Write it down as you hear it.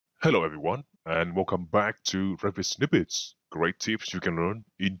Hello everyone, and welcome back to Revit Snippets. Great tips you can learn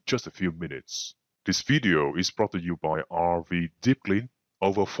in just a few minutes. This video is brought to you by RV Deep Clean.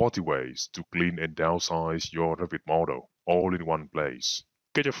 Over 40 ways to clean and downsize your Revit model, all in one place.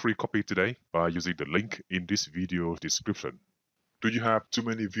 Get your free copy today by using the link in this video description. Do you have too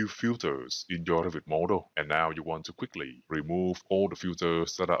many view filters in your Revit model and now you want to quickly remove all the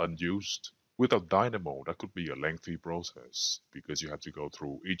filters that are unused? Without Dynamo, that could be a lengthy process because you have to go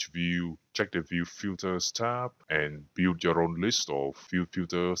through each view, check the View Filters tab, and build your own list of view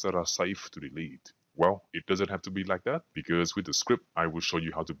filters that are safe to delete. Well, it doesn't have to be like that because with the script I will show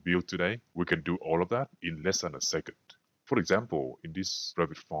you how to build today, we can do all of that in less than a second. For example, in this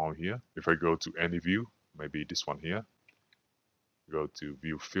Revit file here, if I go to any view, maybe this one here, go to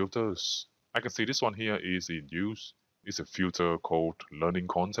View Filters. I can see this one here is in use. It's a filter called Learning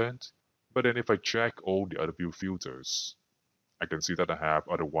Content. But then if I check all the other view filters, I can see that I have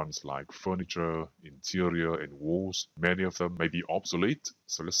other ones like Furniture, Interior, and Walls. Many of them may be obsolete.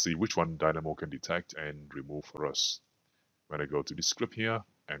 So let's see which one Dynamo can detect and remove for us. When I go to this script here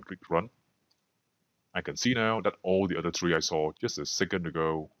and click Run, I can see now that all the other three I saw just a second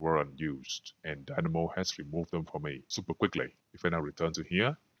ago were unused, and Dynamo has removed them for me super quickly. If I now return to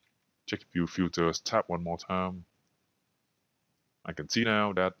here, check View Filters tab one more time, I can see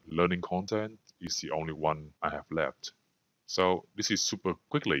now that Learning Content is the only one I have left. So this is super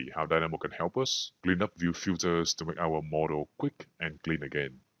quickly how Dynamo can help us clean up view filters to make our model quick and clean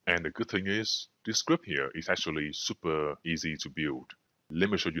again. And the good thing is, this script here is actually super easy to build. Let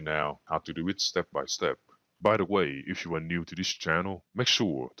me show you now how to do it step by step. By the way, if you are new to this channel, make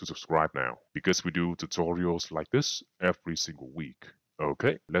sure to subscribe now, because we do tutorials like this every single week.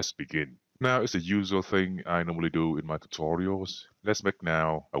 Okay, let's begin. Now it's the usual thing I normally do in my tutorials. Let's make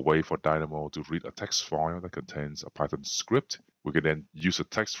now a way for Dynamo to read a text file that contains a Python script. We can then use the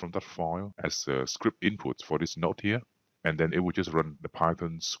text from that file as a script input for this node here, and then it will just run the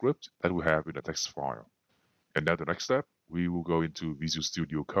Python script that we have in the text file. And now the next step, we will go into Visual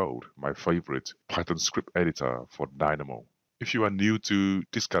Studio Code, my favorite Python script editor for Dynamo. If you are new to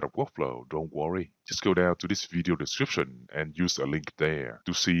this kind of workflow, don't worry. Just go down to this video description and use a link there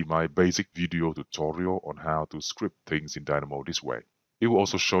to see my basic video tutorial on how to script things in Dynamo this way. It will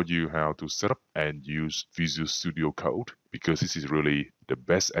also show you how to set up and use Visual Studio Code, because this is really the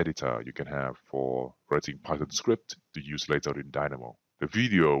best editor you can have for writing Python script to use later in Dynamo. The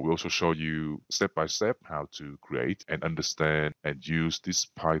video will also show you step by step how to create and understand and use this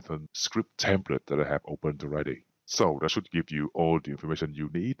Python script template that I have opened already. So that should give you all the information you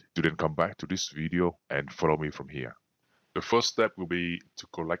need to then come back to this video and follow me from here. The first step will be to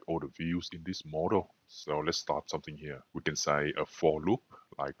collect all the views in this model. So let's start something here. We can say a for loop,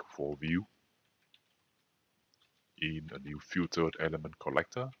 like for view, in a new filtered element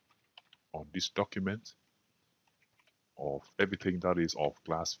collector on this document of everything that is of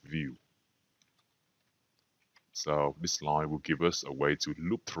class view. So this line will give us a way to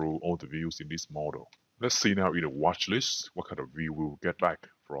loop through all the views in this model. Let's see now in the watch list what kind of view we'll get back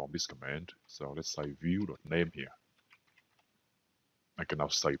from this command. So let's say view.name here. I can now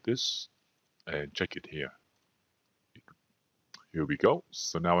save this and check it here. Here we go.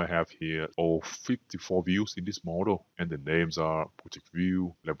 So now I have here all 54 views in this model, and the names are project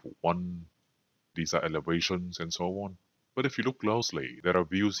view, level 1, these are elevations and so on. But if you look closely, there are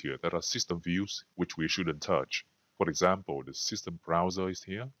views here that are system views which we shouldn't touch. For example, the system browser is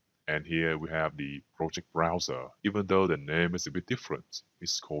here, and here we have the project browser. Even though the name is a bit different,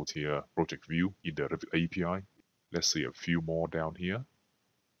 it's called here project view in the Revit API. Let's see a few more down here.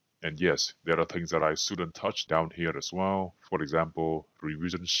 And yes, there are things that I shouldn't touch down here as well. For example,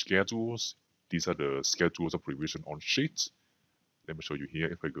 revision schedules. These are the schedules of revision on sheets. Let me show you here.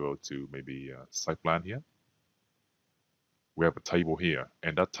 If I go to maybe site plan here, we have a table here,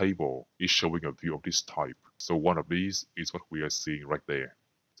 and that table is showing a view of this type. So one of these is what we are seeing right there.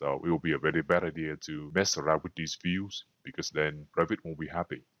 So it will be a very bad idea to mess around with these views, because then Revit won't be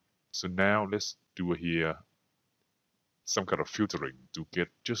happy. So now let's do here some kind of filtering to get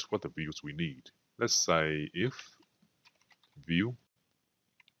just what the views we need. Let's say if view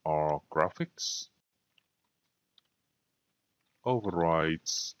are graphics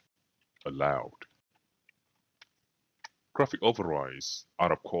overrides allowed. Graphic overrides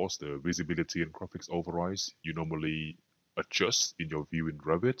are of course the visibility and graphics overrides you normally adjust in your view in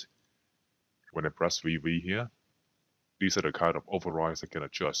Revit. When I press VV here, these are the kind of overrides I can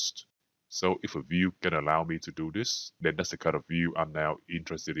adjust. So if a view can allow me to do this, then that's the kind of view I'm now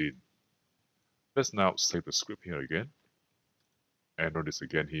interested in. Let's now save the script here again, and run this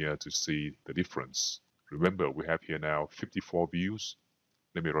again here to see the difference. Remember, we have here now 54 views,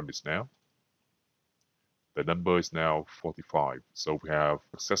 Let me run this now. The number is now 45. So we have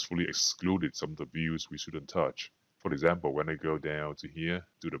successfully excluded some of the views we shouldn't touch. For example, when I go down to here,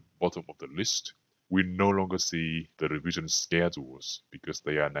 to the bottom of the list, we no longer see the revision schedules because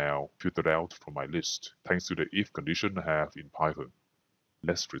they are now filtered out from my list, thanks to the if condition I have in Python.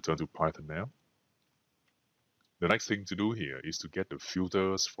 Let's return to Python now. The next thing to do here is to get the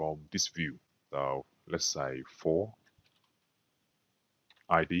filters from this view. So let's say for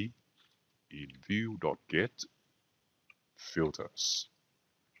id in view.get filters.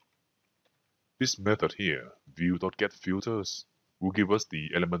 This method here, view.getFilters, will give us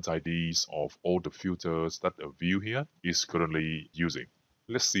the element IDs of all the filters that a view here is currently using.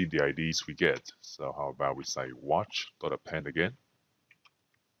 Let's see the IDs we get. So how about we say watch.append again,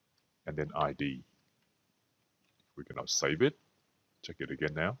 and then ID. We can now save it, check it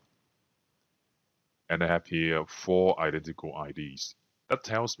again now. And I have here 4 identical IDs. That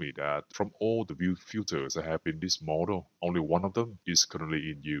tells me that from all the view filters I have in this model, only one of them is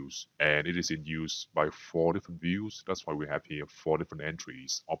currently in use. And it is in use by 4 different views. That's why we have here 4 different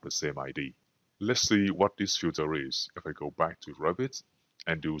entries of the same ID. Let's see what this filter is. If I go back to Revit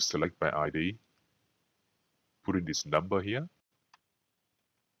and do select by ID, put in this number here,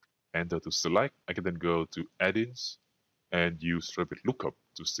 enter to select, I can then go to add-ins and use Revit lookup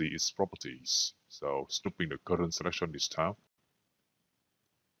to see its properties. So snooping the current selection this time.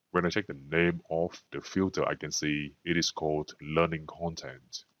 When I check the name of the filter, I can see it is called learning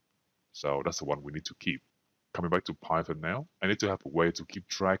content. So that's the one we need to keep. Coming back to Python now, I need to have a way to keep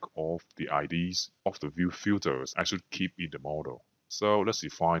track of the IDs of the view filters I should keep in the model. So let's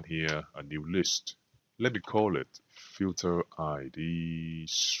define here a new list. Let me call it filter ID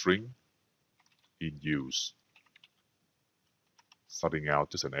string in use. Starting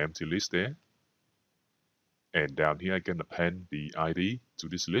out just an empty list there. And down here I can append the ID to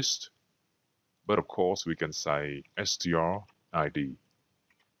this list. But of course we can say str ID.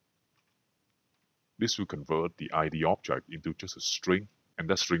 This will convert the ID object into just a string, and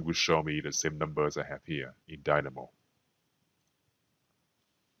that string will show me the same numbers I have here in Dynamo.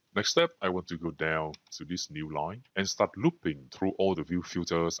 Next step, I want to go down to this new line and start looping through all the view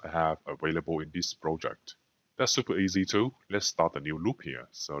filters I have available in this project. That's super easy too. Let's start a new loop here.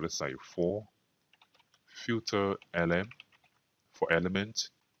 So let's say for filter lm for element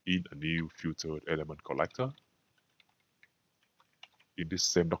in a new filtered element collector. In this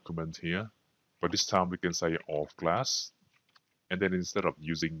same document here, but this time we can say of class, and then instead of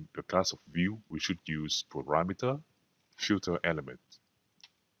using the class of view, we should use parameter filter element.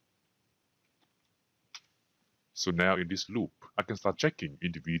 So now in this loop, I can start checking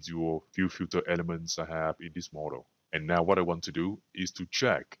individual view filter elements I have in this model. And now what I want to do is to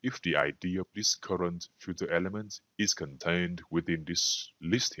check if the ID of this current filter element is contained within this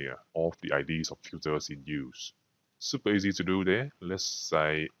list here of the IDs of filters in use. Super easy to do there. Let's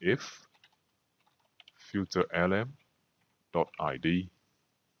say if filter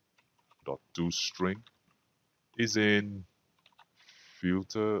lm.id.toString is in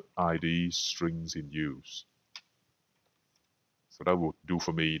filter ID strings in use. So that will do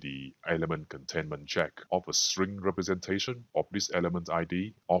for me the element containment check of a string representation of this element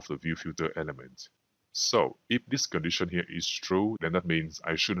ID of the view filter element. So if this condition here is true, then that means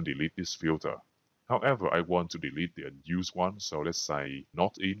I shouldn't delete this filter. However, I want to delete the unused one, so let's say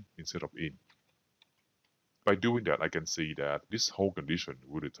not in instead of in. By doing that, I can see that this whole condition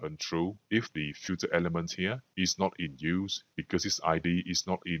will return true if the filter element here is not in use because its ID is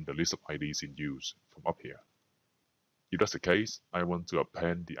not in the list of IDs in use from up here. If that's the case, I want to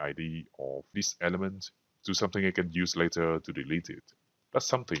append the ID of this element to something I can use later to delete it. That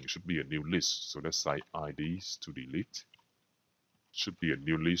something should be a new list, so let's say IDs to delete. Should be a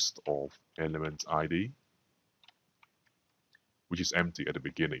new list of element ID, which is empty at the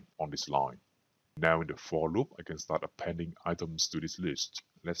beginning on this line. Now in the for loop, I can start appending items to this list.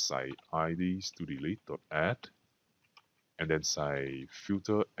 Let's say IDs to delete.add, and then say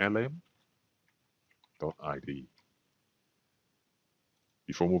filter lm.id.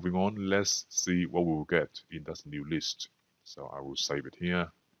 Before moving on, let's see what we will get in that new list. So I will save it here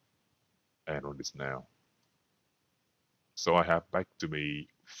and run this now. So I have back to me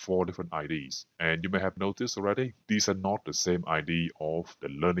 4 different IDs. And you may have noticed already, these are not the same ID of the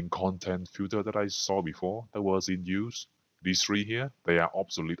learning content filter that I saw before that was in use. These 3 here, they are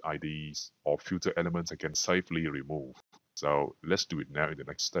obsolete IDs of filter elements I can safely remove. So let's do it now in the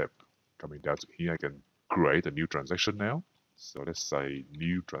next step. Coming down to here, I can create a new transaction now. So let's say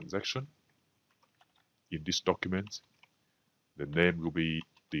new transaction. In this document, the name will be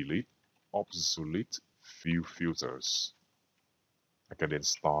delete obsolete view filters. I can then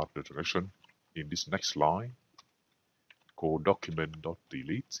start the transaction in this next line, called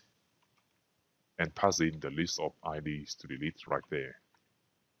document.delete, and pass in the list of IDs to delete right there.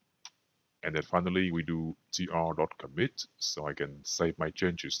 And then finally, we do tr.commit, so I can save my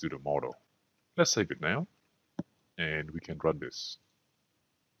changes to the model. Let's save it now, and we can run this.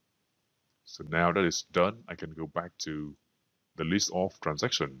 So now that it's done, I can go back to the list of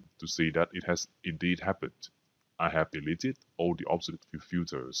transactions to see that it has indeed happened. I have deleted all the obsolete view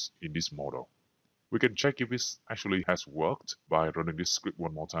filters in this model. We can check if this actually has worked by running this script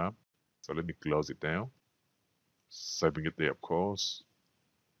one more time. So let me close it down, saving it there of course,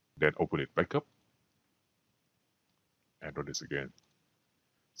 then open it back up and run this again.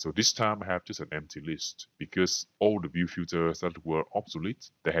 So this time I have just an empty list because all the view filters that were obsolete,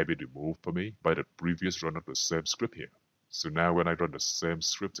 they have been removed for me by the previous run of the same script here. So now when I run the same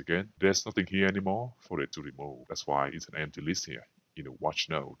script again, there's nothing here anymore for it to remove. That's why it's an empty list here in a watch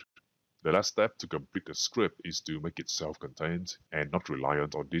node. The last step to complete the script is to make it self-contained and not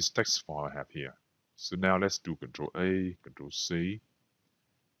reliant on this text file I have here. So now let's do Control A, Control C,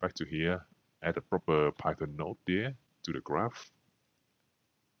 back to here, add a proper Python node there to the graph.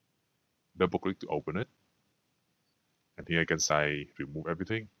 Double click to open it. And here I can say remove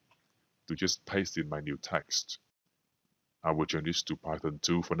everything to just paste in my new text. I will change this to Python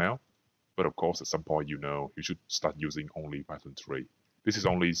 2 for now. But of course, at some point, you should start using only Python 3. This is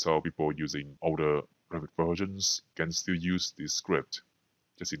only so people using older Revit versions can still use this script.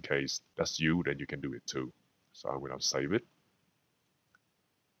 Just in case that's you, then you can do it too. So I will now save it.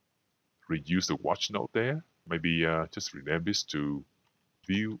 Reuse the watch node there. Maybe just rename this to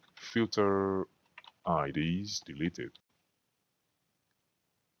view filter IDs deleted.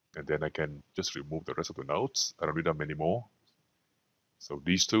 And then I can just remove the rest of the nodes. I don't need them anymore. So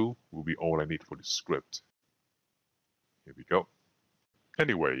these two will be all I need for this script. Here we go.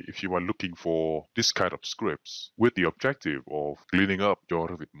 Anyway, if you are looking for this kind of scripts with the objective of cleaning up your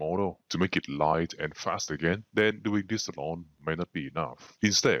Revit model to make it light and fast again, then doing this alone may not be enough.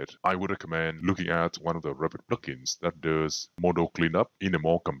 Instead, I would recommend looking at one of the Revit plugins that does model cleanup in a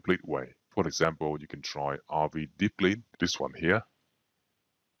more complete way. For example, you can try RV Deep Clean, this one here.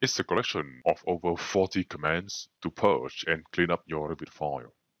 It's a collection of over 40 commands to purge and clean up your Revit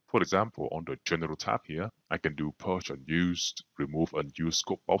file. For example, on the General tab here, I can do Purge Unused, remove unused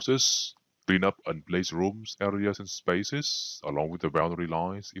scope boxes, clean up unplaced rooms, areas, and spaces, along with the boundary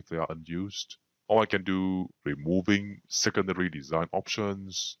lines if they are unused. Or I can do removing secondary design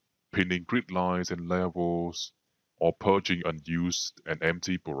options, pinning grid lines and levels, or purging unused and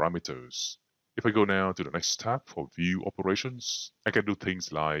empty parameters. If I go now to the next tab for view operations, I can do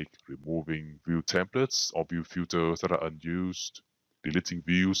things like removing view templates or view filters that are unused, deleting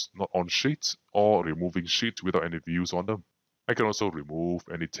views not on sheets, or removing sheets without any views on them. I can also remove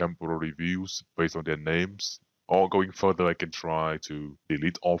any temporary views based on their names, or going further, I can try to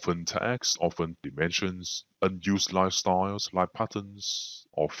delete orphan tags, orphan dimensions, unused lifestyles, light patterns,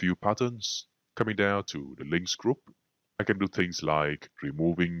 or view patterns. Coming down to the links group, I can do things like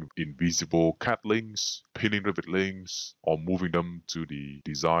removing invisible cat links, pinning Revit links, or moving them to the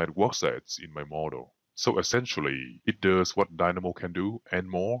desired worksets in my model. So essentially, it does what Dynamo can do and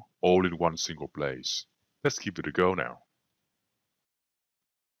more, all in one single place. Let's give it a go now.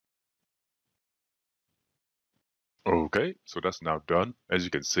 Okay, so that's now done. As you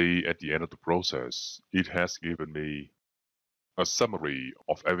can see at the end of the process, it has given me a summary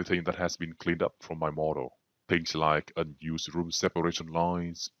of everything that has been cleaned up from my model. Things like unused room separation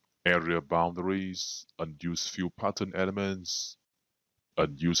lines, area boundaries, unused fill pattern elements,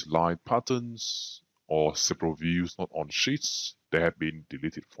 unused line patterns, or several views not on sheets, they have been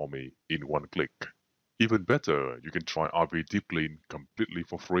deleted for me in one click. Even better, you can try RV Deep Clean completely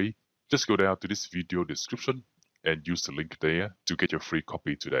for free. Just go down to this video description and use the link there to get your free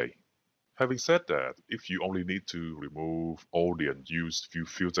copy today. Having said that, if you only need to remove all the unused view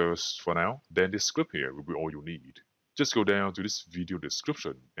filters for now, then this script here will be all you need. Just go down to this video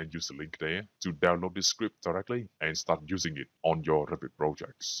description and use the link there to download this script directly and start using it on your Revit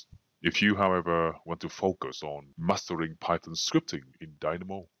projects. If you, however, want to focus on mastering Python scripting in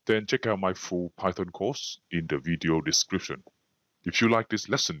Dynamo, then check out my full Python course in the video description. If you like this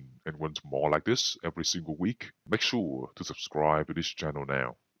lesson and want more like this every single week, make sure to subscribe to this channel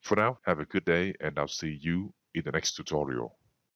now. For now, have a good day and I'll see you in the next tutorial.